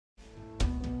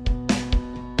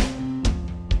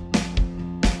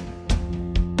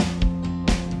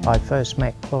I first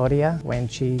met Claudia when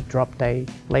she dropped a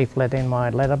leaflet in my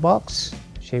letterbox.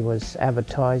 She was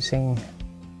advertising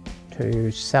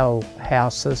to sell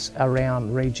houses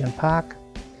around Regent Park.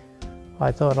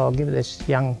 I thought I'll give this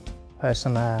young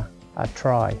person a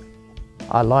try.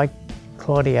 I liked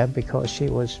Claudia because she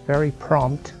was very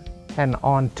prompt and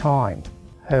on time.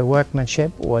 Her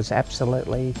workmanship was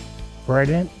absolutely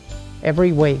brilliant.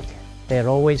 Every week there'd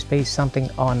always be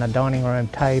something on the dining room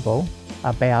table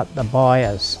about the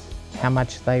buyers, how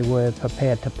much they were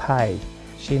prepared to pay.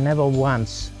 She never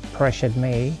once pressured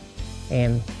me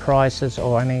in prices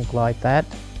or anything like that.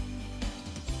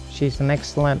 She's an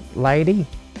excellent lady,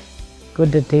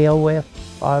 good to deal with.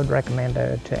 I would recommend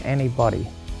her to anybody.